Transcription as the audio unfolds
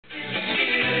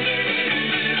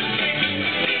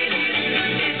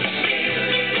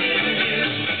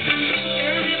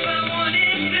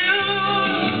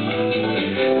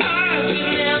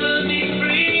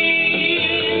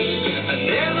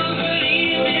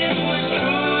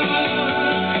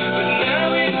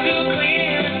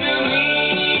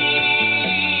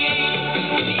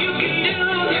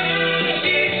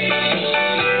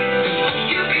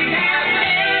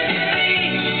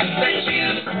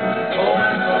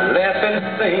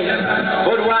same.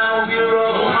 But while we're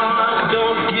apart,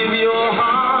 don't give your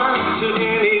heart to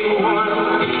anyone.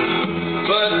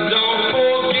 But don't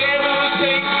forget who's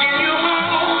taking you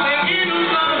home and in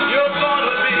love you're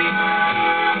gonna be.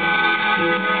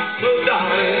 So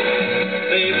darling,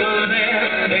 say the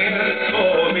last dance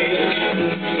for me.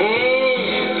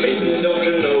 Baby, don't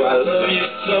you know I love you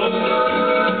so?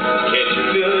 Can't you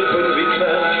feel it when we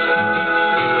touch?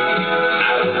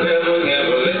 I'll never,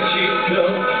 never let you go.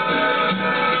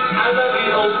 I love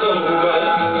you oh so much.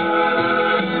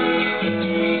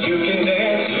 You can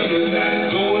dance, you can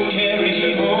go and carry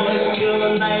on till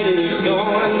the night is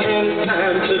gone and it's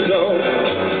time to go.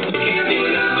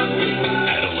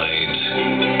 Adelaide's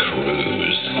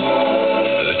Cruise,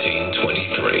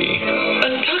 1323. A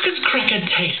Tucker's Cracker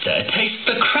Taster tastes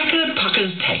the cracker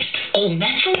Pucker's taste. All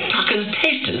natural Tucker's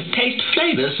tasters taste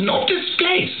flavours not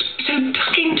displaced. So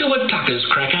tuck into a Tucker's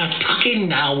Cracker, tuck in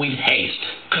now with haste.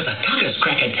 'Cause a Tucker's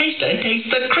Cracker Taster tastes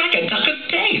the cracker Tucker's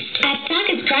taste. At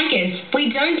Tucker's Crackers, we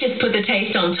don't just put the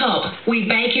taste on top, we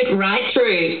bake it right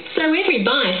through. So every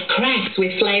bite cracks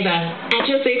with flavour. At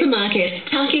your supermarket,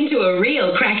 tuck into a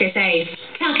real cracker taste.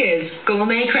 Tucker's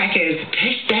Gourmet Crackers.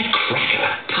 Taste that cracker,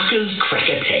 Tucker's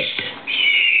Cracker Taste.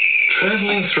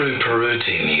 Travelling through Peru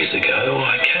 10 years ago,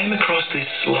 I came across this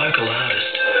local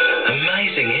artist.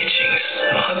 Amazing etchings.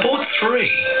 I bought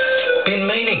 3. Been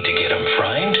meaning to get them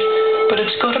framed, but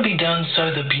it's got to be done so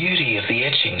the beauty of the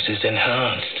etchings is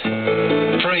enhanced.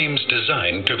 Frames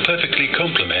designed to perfectly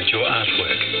complement your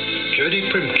artwork. Jody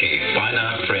Primke, Fine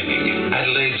Art Framing,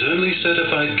 Adelaide's only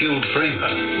certified guild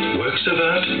framer. Works of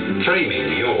art,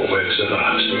 framing your works of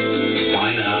art.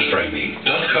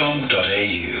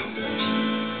 fineartframing.com.au.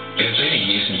 It's 80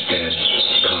 years since Dad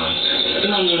passed.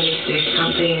 Someone is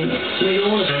something we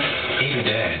all have